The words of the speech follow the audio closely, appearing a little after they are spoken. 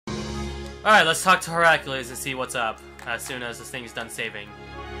Alright, let's talk to Hercules and see what's up as soon as this thing is done saving.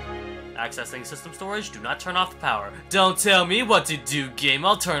 Accessing system storage, do not turn off the power. Don't tell me what to do, game.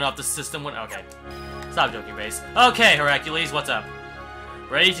 I'll turn off the system when... Okay. Stop joking, base. Okay, Hercules, what's up?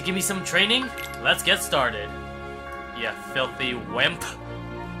 Ready to give me some training? Let's get started. You filthy wimp.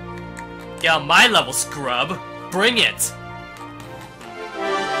 Get on my level, scrub. Bring it!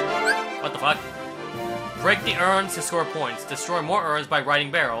 What the fuck? Break the urns to score points. Destroy more urns by riding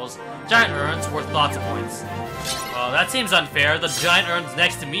barrels. Giant urns worth lots of points. Well, that seems unfair. The giant urn's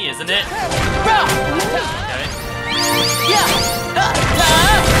next to me, isn't it? Okay.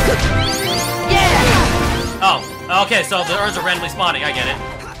 Oh, okay, so the urns are randomly spawning. I get it.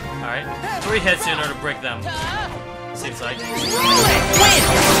 Alright. 3 hits in order to break them. Seems like.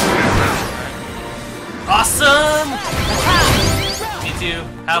 Awesome! Me too.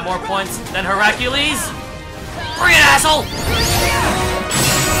 Have more points than Hercules? Bring it, asshole!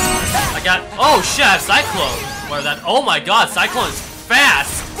 I got... Oh shit, I have Cyclone! What is that? Oh my god, Cyclone is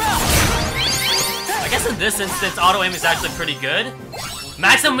fast! I guess in this instance, auto-aim is actually pretty good.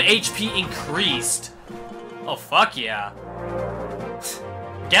 Maximum HP increased. Oh fuck yeah.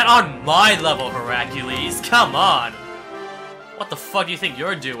 Get on my level, Hercules. Come on! What the fuck do you think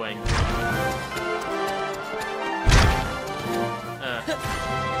you're doing?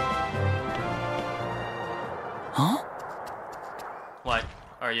 Huh? What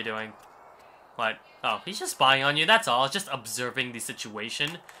are you doing? What? Oh, he's just spying on you, that's all. Just observing the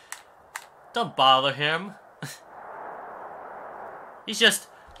situation. Don't bother him. He's just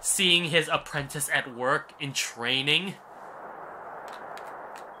seeing his apprentice at work in training.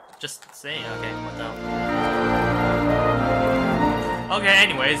 Just saying, okay, what the hell? Okay,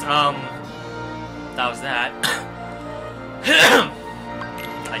 anyways, that was that.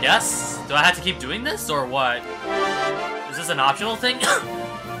 I guess? Do I have to keep doing this, or what? Is this an optional thing?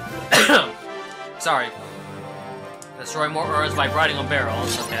 Sorry. Destroy more urns by riding on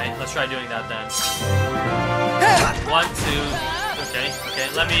barrels. Okay, let's try doing that then. 1, 2... Okay,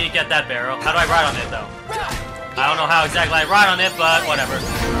 let me get that barrel. How do I ride on it, though? I don't know how exactly I ride on it, but whatever.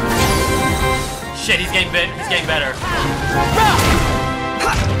 Shit, he's getting better.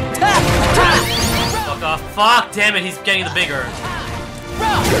 Fuck off. Fuck, damn it, he's getting the bigger.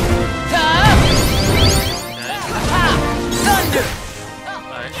 Thunder!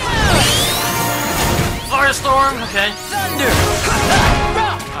 Alright. Firestorm! Okay.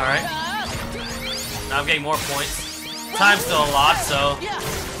 Alright. Now I'm getting more points. Time's still a lot, so...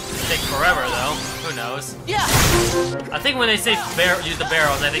 It'll take forever, though. Who knows? I think when they say use the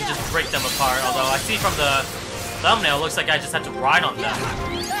barrels, I think just break them apart. Although I see from the thumbnail, it looks like I just have to ride on them. I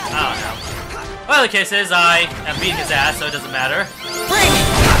don't know. Well, the case is, I am beating his ass, so it doesn't matter. Bring it!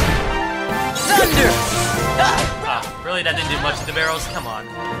 Thunder! Ah, really? That didn't do much to the barrels? Come on.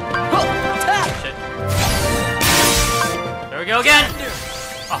 Shit. There we go again!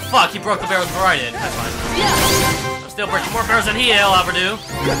 Oh, fuck, he broke the barrels before I did. That's fine. I'm still breaking more barrels than he'll ever do.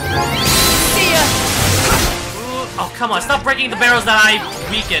 Ooh, oh, come on, stop breaking the barrels that I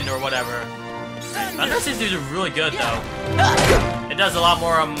weakened or whatever. Thunder seems to do really good, though. It does a lot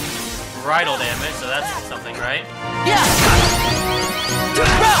more, bridal damage, so that's something, right?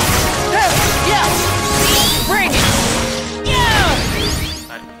 Bring it!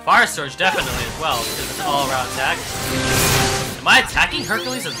 Fire Surge definitely as well, because it's an all-around attack. Am I attacking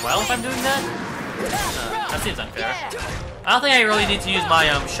Hercules as well if I'm doing that? That seems unfair. I don't think I really need to use my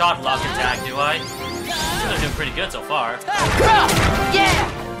shot lock attack, do I? They're doing pretty good so far.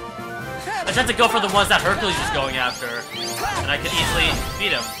 I just have to go for the ones that Hercules is going after, and I can easily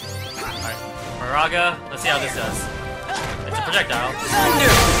beat him. Alright, Maraga, let's see how this does. It's a projectile.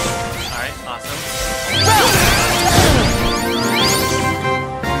 Alright, awesome.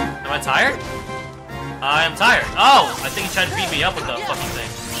 Am I tired? I am tired. Oh! I think he tried to beat me up with the fucking thing.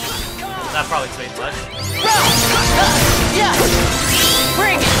 That probably explains much.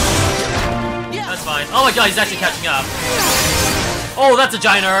 That's fine. Oh my god, he's actually catching up. Oh, that's a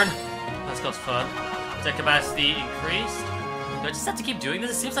giant urn. That's close fun. Deck capacity increased. Do I just have to keep doing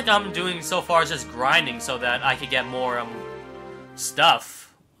this? It seems like I'm doing so far is just grinding so that I could get more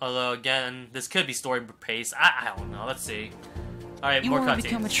stuff. Although again, this could be story pace. I don't know. Let's see. Alright, more cutscenes. You want to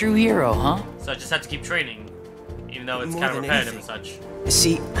become a true hero, huh? So I just have to keep training, even though it's kind of repetitive and such.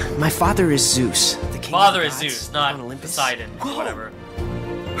 See, my father is Zeus, the king Father of is the gods Zeus, not on Olympus. Poseidon. Whoa. Whatever.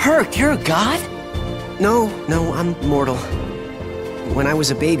 Herc, you're a god? No, I'm mortal. When I was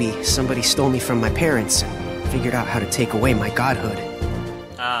a baby, somebody stole me from my parents and figured out how to take away my godhood.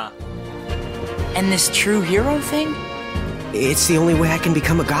 Ah. And this true hero thing? It's the only way I can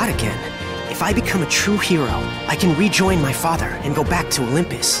become a god again. If I become a true hero, I can rejoin my father and go back to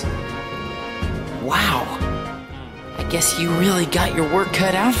Olympus. Wow. I guess you really got your work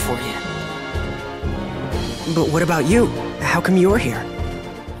cut out for you. But what about you? How come you're here?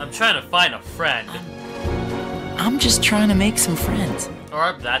 I'm trying to find a friend. I'm just trying to make some friends.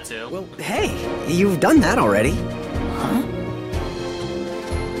 Or that too. Well, hey, you've done that already. Huh?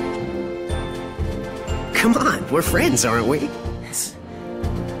 Come on, we're friends, aren't we?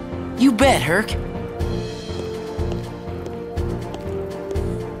 You bet, Herc.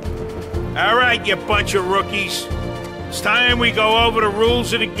 All right, you bunch of rookies. It's time we go over the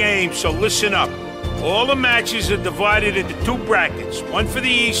rules of the game, so listen up. All the matches are divided into 2 brackets, one for the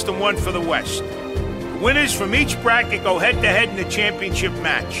East and one for the West. The winners from each bracket go head-to-head in the championship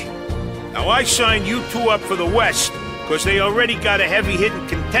match. Now, I signed you 2 up for the West, because they already got a heavy-hitting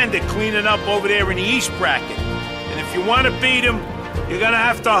contender cleaning up over there in the East bracket. And if you want to beat them, you're going to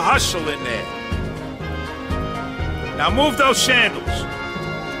have to hustle in there. Now, move those sandals.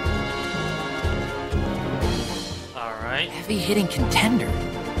 Alright. Heavy-hitting contender.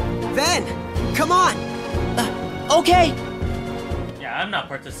 Ven, come on! Okay. Yeah, I'm not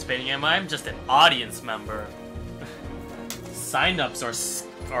participating, am I? I'm just an audience member. Sign-ups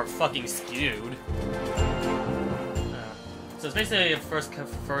are fucking skewed. So it's basically a first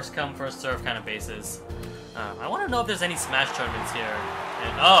come, first serve kind of basis. I want to know if there's any Smash tournaments here.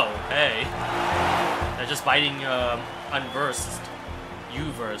 And, oh, hey. They're just biting unversed.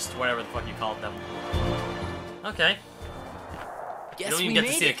 U-versed, whatever the fuck you called them. Okay. You don't even get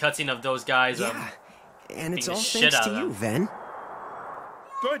to see a cutscene of those guys. Yeah, and it's all shit thanks out to of you, them. Ven.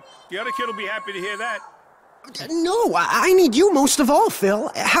 Good. The other kid will be happy to hear that. No, I need you most of all,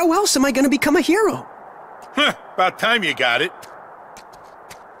 Phil. How else am I going to become a hero? Huh, about time you got it.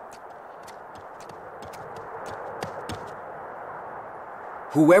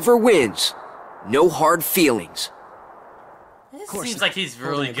 Whoever wins, no hard feelings. It course seems not. like he's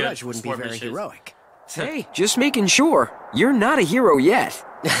really Holding a good. grudge wouldn't be very sportsmanship. heroic. Hey, just making sure. You're not a hero yet.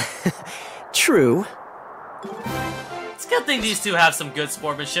 True. It's a good thing these two have some good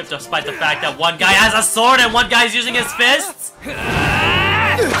sportsmanship, despite the fact that one guy has a sword and one guy's using his fists.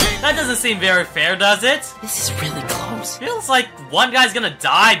 That doesn't seem very fair, does it? This is really close. Feels like one guy's gonna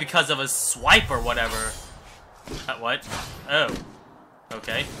die because of a swipe or whatever. What? Oh.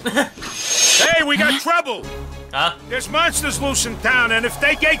 Okay. Hey, we got trouble! Huh? There's monsters loose in town, and if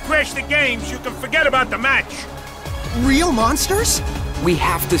they gatecrash the games, you can forget about the match. Real monsters? We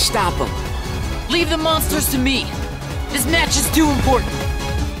have to stop them. Leave the monsters to me. This match is too important.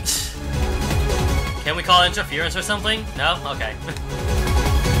 Can we call interference or something? No? Okay.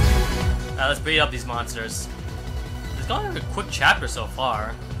 Let's beat up these monsters. It's going a quick chapter so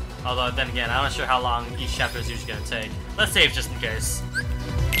far. Although, then again, I'm not sure how long each chapter is usually going to take. Let's save just in case.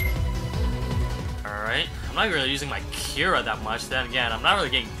 Alright. I'm not really using my Kira that much. Then again, I'm not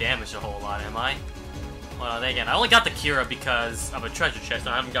really getting damaged a whole lot, am I? Well, then again, I only got the Kira because of a treasure chest, and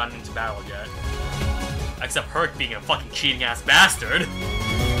I haven't gotten into battle yet. Except Herc being a fucking cheating-ass bastard.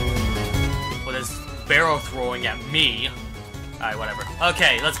 With his barrel throwing at me. Alright, whatever.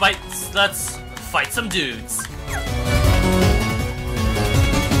 Okay, let's fight some dudes.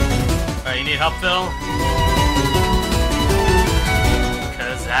 Alright, you need help, Phil?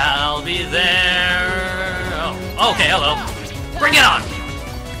 Cause I'll be there. Oh, okay, hello. Bring it on!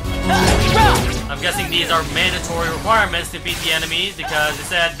 I'm guessing these are mandatory requirements to beat the enemies because it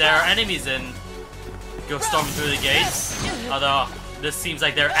said there are enemies in Go storming through the gates. Although, this seems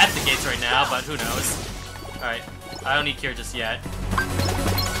like they're at the gates right now, but who knows. Alright, I don't need cure just yet.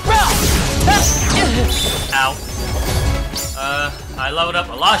 Ow. I leveled up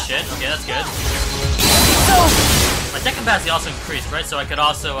a lot of shit. Okay, that's good. My deck capacity also increased, right? So I could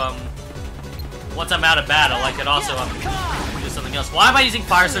also, once I'm out of battle, I could also, do something else. Why am I using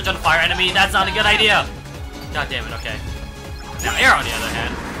Fire Surge on a fire enemy? That's not a good idea! God damn it, okay. Now, air on the other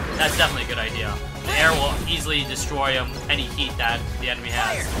hand, that's definitely a good idea. The air will easily destroy any heat that the enemy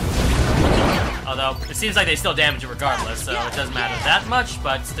has. Although, it seems like they still damage it regardless, so it doesn't matter that much,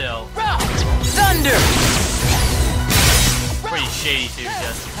 but still. Thunder! Pretty shady to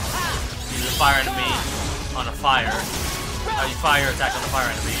just use a fire enemy on a fire. You fire attack on the fire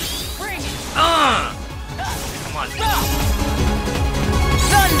enemy. Come on.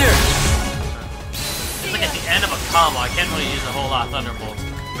 Thunder! It's like at the end of a combo, I can't really use a whole lot of Thunderbolt.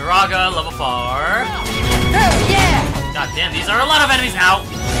 Miraga, level 4. Yeah! God damn, these are a lot of enemies. Ow!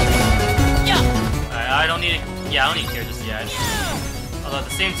 I don't need I don't need cure just yet. Although at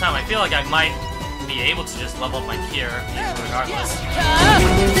the same time, I feel like I might be able to just level up my cure regardless.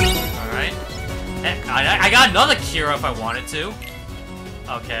 Alright. I got another cure if I wanted to.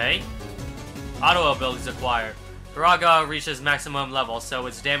 Okay. Auto abilities acquired. Hiraga reaches maximum level, so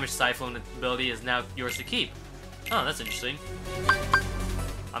its damage cyclone ability is now yours to keep. Oh, that's interesting.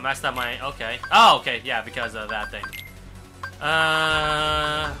 I maxed out my... okay. Oh, okay, yeah, because of that thing.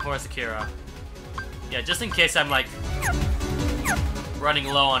 Where's Akira? Yeah, just in case I'm, like, running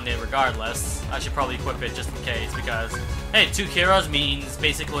low on it regardless, I should probably equip it just in case, because, hey, 2 Kiras means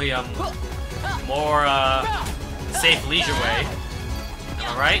basically, more, safe leisure way. Am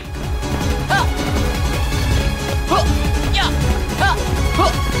I right?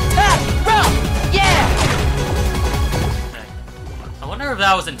 Okay. I wonder if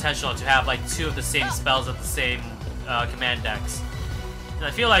that was intentional to have, like, 2 of the same spells at the same, command decks. And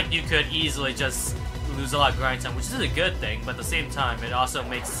I feel like you could easily just lose a lot of grind time, which is a good thing, but at the same time, it also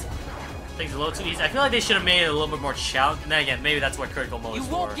makes things a little too easy. I feel like they should have made it a little bit more challenging. And then again, maybe that's what critical mode is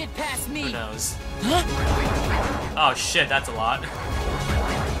for. You won't get past me. Who knows? Oh shit, that's a lot. You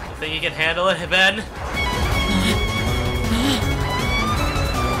think you can handle it, Ben?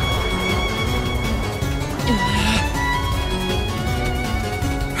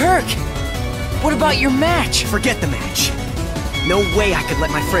 Herc! What about your match? Forget the match. No way I could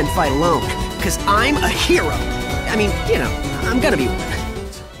let my friend fight alone, because I'm a hero. I mean, you know, I'm gonna be one.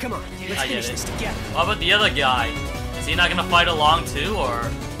 Come on, let's finish this together. What about the other guy? Is he not gonna fight along too, or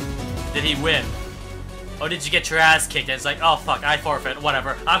did he win? Or did you get your ass kicked and it's like, oh fuck, I forfeit,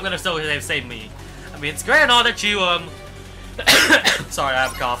 whatever. I'm gonna still save me. I mean, it's great and all that you, sorry, I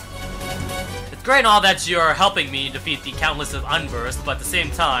have a cough. It's great and all that you're helping me defeat the Countless of Unversed, but at the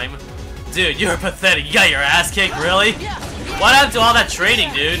same time, dude, you're pathetic. You got your ass kicked, really? What happened to all that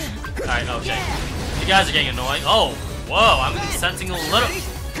training, dude? Alright, okay. You guys are getting annoying. Oh, whoa, I'm sensing a little...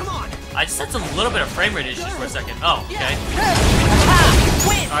 Come on. I just sensed a little bit of frame rate issues for a second. Oh, okay.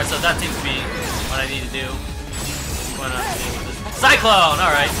 Alright, so that seems to be what I need to do. Cyclone!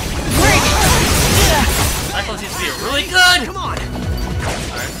 Alright. Cyclone seems to be really good! Come on.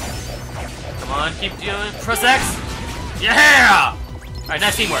 Alright. Come on, keep doing it. Press X! Yeah! Alright,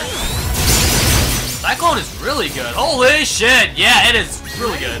 nice teamwork. Cyclone is really good. Holy shit! Yeah, it is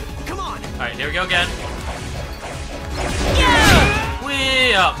really good. Come on. Alright, here we go again. Yeah!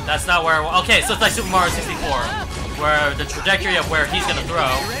 Whee! Oh, that's not where... okay, so it's like Super Mario 64, where the trajectory of where he's gonna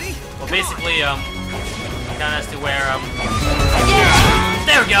throw, well, basically, kinda has to where,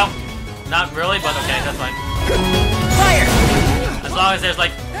 there we go! Not really, but okay, that's fine. Fire! As long as there's,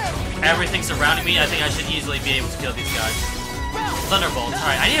 like, everything surrounding me, I think I should easily be able to kill these guys. Thunderbolt.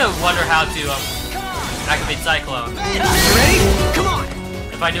 Alright, I need to wonder how to, activate Cyclone. You ready? Come on.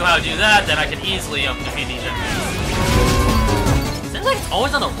 If I knew how to do that, then I could easily, defeat these enemies. Seems like it's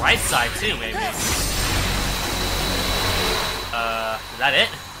always on the right side, too, maybe. Is that it?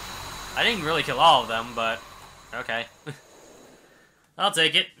 I didn't really kill all of them, but... okay. I'll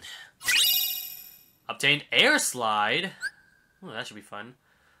take it. Obtained Air Slide. Ooh, that should be fun.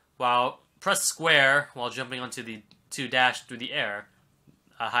 Press square while jumping onto the... to dash through the air.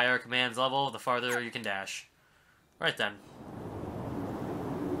 A higher commands level, the farther you can dash. Right then.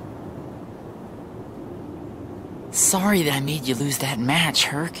 Sorry that I made you lose that match,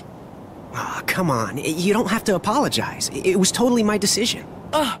 Herc. Oh, come on. You don't have to apologize. It was totally my decision.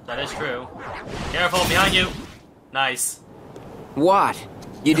 That is true. Careful, behind you. Nice. What?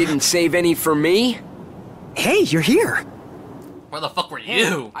 You didn't save any for me? Hey, you're here. Where the fuck were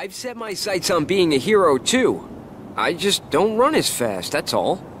you? I've set my sights on being a hero, too. I just don't run as fast, that's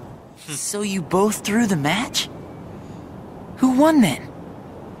all. So you both threw the match? Who won then?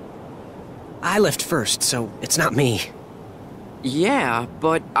 I left first, so it's not me. Yeah,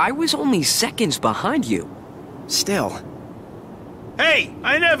 but I was only seconds behind you. Still. Hey,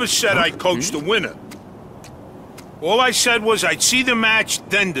 I never said I'd coach the winner. All I said was I'd see the match,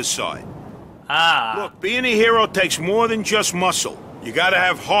 then decide. Ah. Look, being a hero takes more than just muscle. You gotta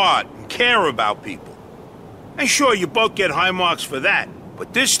have heart and care about people. And sure, you both get high marks for that,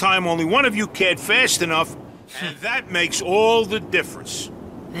 but this time only one of you cared fast enough, and that makes all the difference.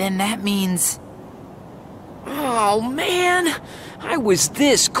 Then that means... Oh, man! I was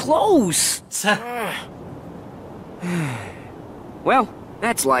this close! Well,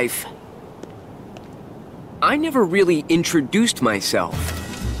 that's life. I never really introduced myself.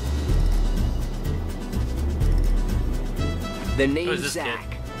 The Who is name's this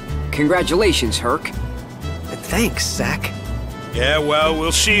Zack. kid? Congratulations, Herc. Thanks, Zack. Yeah, well,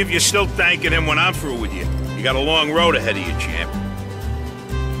 we'll see if you're still thanking him when I'm through with you. You got a long road ahead of you, champ.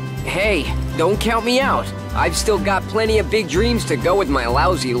 Hey, don't count me out. I've still got plenty of big dreams to go with my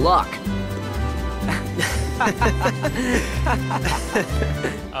lousy luck.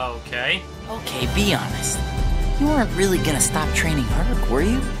 Okay. Okay, be honest. You weren't really gonna stop training Herc, were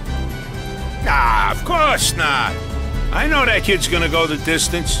you? Nah, of course not. I know that kid's gonna go the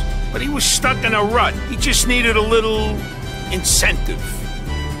distance, but he was stuck in a rut. He just needed a little incentive.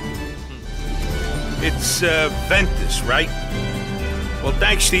 It's Ventus, right? Well,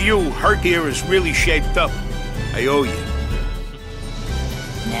 thanks to you, Herc here is really shaped up. I owe you.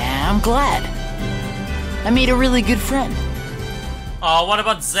 Nah, I'm glad. I made a really good friend. Oh, what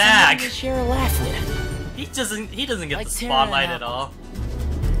about Zack? Someone to share a laugh with. He doesn't get Like the Tara spotlight and at all.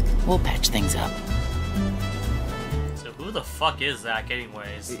 We'll patch things up. So who the fuck is Zack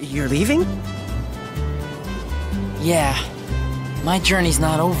anyways? You're leaving? Yeah, my journey's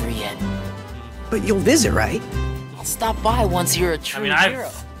not over yet. But you'll visit, right? I'll stop by once you're a true hero.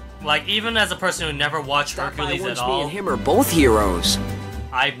 Like, even as a person who never watched Stop by Hercules once at me all, and him are both heroes.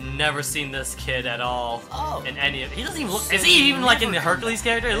 I've never seen this kid at all Oh. in any of. He doesn't even look. Is he even like in the Hercules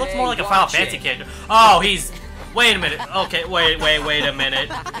character? He looks Hey, more like a Final watch Fantasy it. character. Oh, he's. Wait a minute. Okay, wait a minute.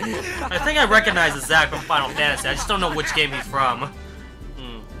 I think I recognize Zack from Final Fantasy. I just don't know which game he's from.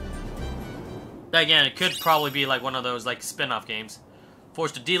 Again, it could probably be like one of those like spin-off games.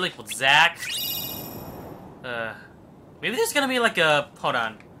 Forced to D-Link with Zack. Maybe there's gonna be like a. Hold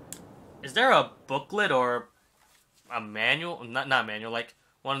on. Is there a booklet or a manual? Not manual. Like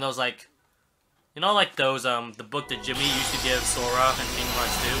one of those like. You know, like those, the book that Jimmy used to give Sora in Kingdom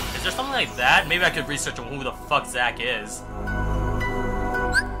Hearts 2? Is there something like that? Maybe I could research on who the fuck Zack is.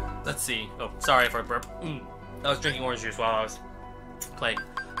 Let's see. Oh, sorry for a burp. I was drinking orange juice while I was playing.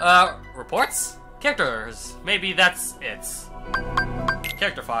 Reports? Characters. Maybe that's it.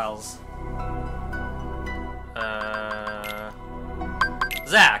 Character files.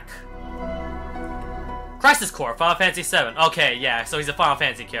 Zack. Crisis Core, Final Fantasy VII. Okay, yeah, so he's a Final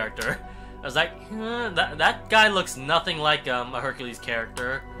Fantasy character. I was like, that guy looks nothing like a Hercules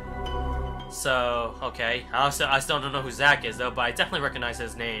character. So, okay. I still don't know who Zack is, though, but I definitely recognize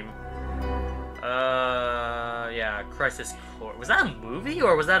his name. Yeah, Crisis Core. Was that a movie,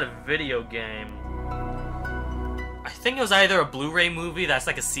 or was that a video game? I think it was either a Blu-ray movie that's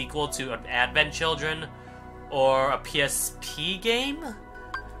like a sequel to Advent Children, or a PSP game?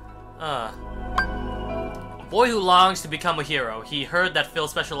 A boy who longs to become a hero. He heard that Phil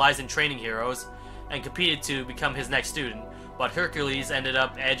specialized in training heroes and competed to become his next student, but Hercules ended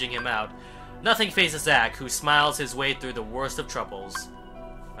up edging him out. Nothing faces Zack, who smiles his way through the worst of troubles.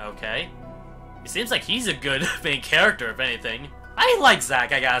 Okay. It seems like he's a good main character, if anything. I like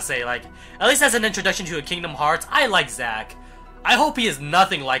Zack, I gotta say, like, at least as an introduction to a Kingdom Hearts, I like Zack. I hope he is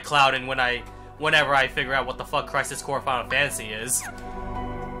nothing like Clouden whenever I figure out what the fuck Crisis Core Final Fantasy is.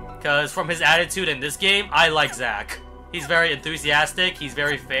 Because from his attitude in this game, I like Zack. He's very enthusiastic, he's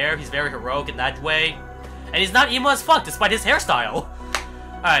very fair, he's very heroic in that way. And he's not emo as fuck, despite his hairstyle.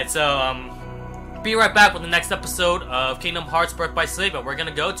 Alright, so, be right back with the next episode of Kingdom Hearts Birth by Sleep, and we're gonna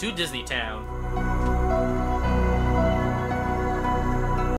go to Disney Town.